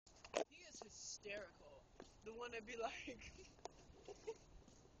hysterical. The one that be like,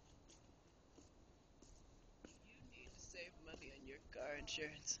 you need to save money on your car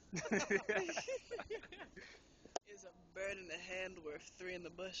insurance. Is a bird in the hand worth 3 in the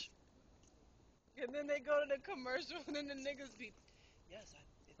bush? And then they go to the commercial and then the niggas be, yes,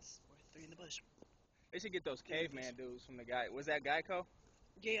 it's worth 3 in the bush. They should get those caveman dudes from the guy. Was that Geico?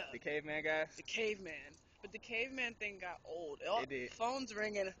 Yeah. The caveman guys? The caveman. But the caveman thing got old. It did. Phone's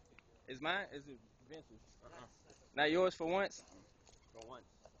ringing. Is mine? Is it Vince's? Not yours for once? For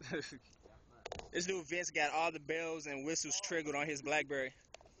once. This dude Vince got all the bells and whistles triggered on his BlackBerry.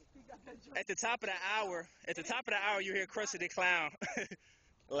 At the top of the hour, you hear Krusty the Clown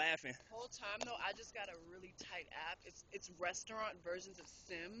laughing. The whole time though, I just got a really tight app. It's restaurant versions of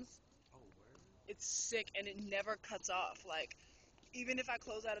Sims. Oh, word? It's sick and it never cuts off. Like, even if I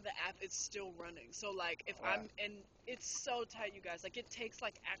close out of the app, it's still running. So like, if Wow. and it's so tight, you guys. Like, it takes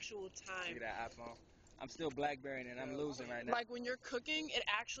like actual Look time. at that iPhone. I'm still BlackBerrying and I'm losing right now. Like, when you're cooking, it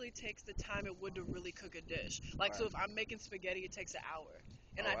actually takes the time it would to really cook a dish. Like, so Right. if I'm making spaghetti, it takes an hour.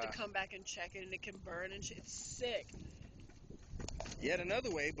 And Oh, I have wow. to come back and check it, and it can burn and shit. It's sick. Yet another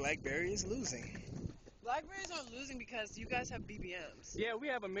way BlackBerry is losing. Blackberries aren't losing because you guys have BBMs. Yeah, we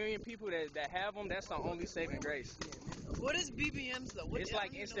have 1 million people that have them. That's our only saving grace. What is BBMs though? It's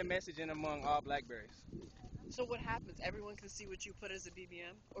like instant messaging among all BlackBerries. So what happens? Everyone can see what you put as a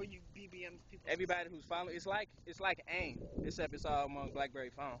BBM, or you BBM people. Everybody who's following, it's like AIM, except it's all among BlackBerry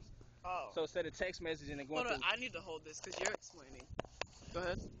phones. Oh. So instead of text messaging and going Hold on, through, I need to hold this because you're explaining. Go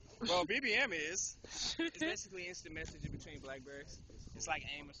ahead. well, BBM is it's basically instant messaging between BlackBerries. It's like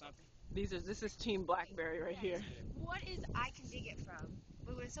AIM or something. This is Team BlackBerry right here. What is I Can Dig It from?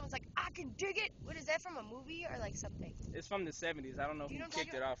 When someone's like, I can dig it, what is that from, a movie or like something? It's from the 70s. I don't know Do you who know what I'm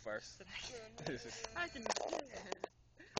kicked it talking off first. I can.